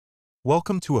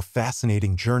Welcome to a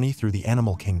fascinating journey through the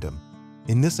animal kingdom.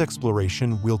 In this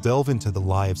exploration, we'll delve into the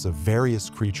lives of various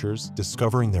creatures,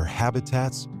 discovering their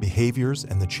habitats, behaviors,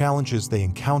 and the challenges they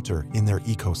encounter in their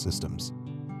ecosystems.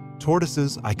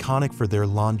 Tortoises, iconic for their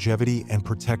longevity and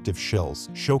protective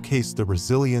shells, showcase the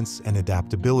resilience and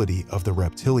adaptability of the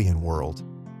reptilian world.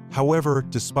 However,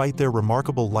 despite their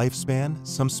remarkable lifespan,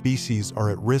 some species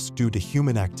are at risk due to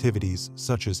human activities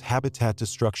such as habitat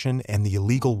destruction and the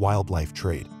illegal wildlife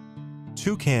trade.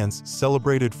 Toucans,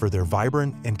 celebrated for their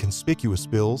vibrant and conspicuous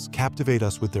bills, captivate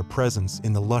us with their presence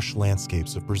in the lush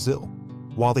landscapes of Brazil.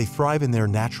 While they thrive in their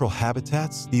natural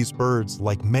habitats, these birds,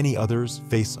 like many others,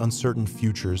 face uncertain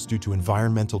futures due to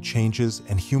environmental changes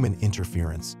and human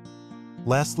interference.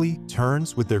 Lastly,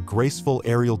 terns, with their graceful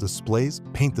aerial displays,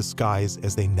 paint the skies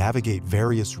as they navigate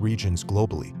various regions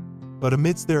globally. But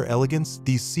amidst their elegance,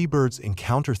 these seabirds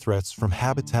encounter threats from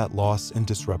habitat loss and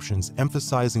disruptions,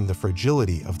 emphasizing the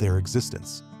fragility of their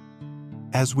existence.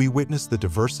 As we witness the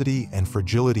diversity and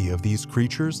fragility of these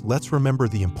creatures, let's remember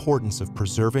the importance of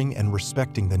preserving and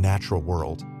respecting the natural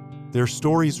world. Their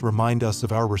stories remind us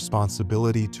of our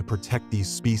responsibility to protect these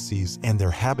species and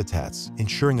their habitats,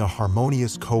 ensuring a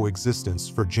harmonious coexistence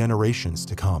for generations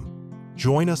to come.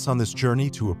 Join us on this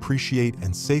journey to appreciate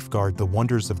and safeguard the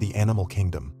wonders of the animal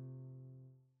kingdom.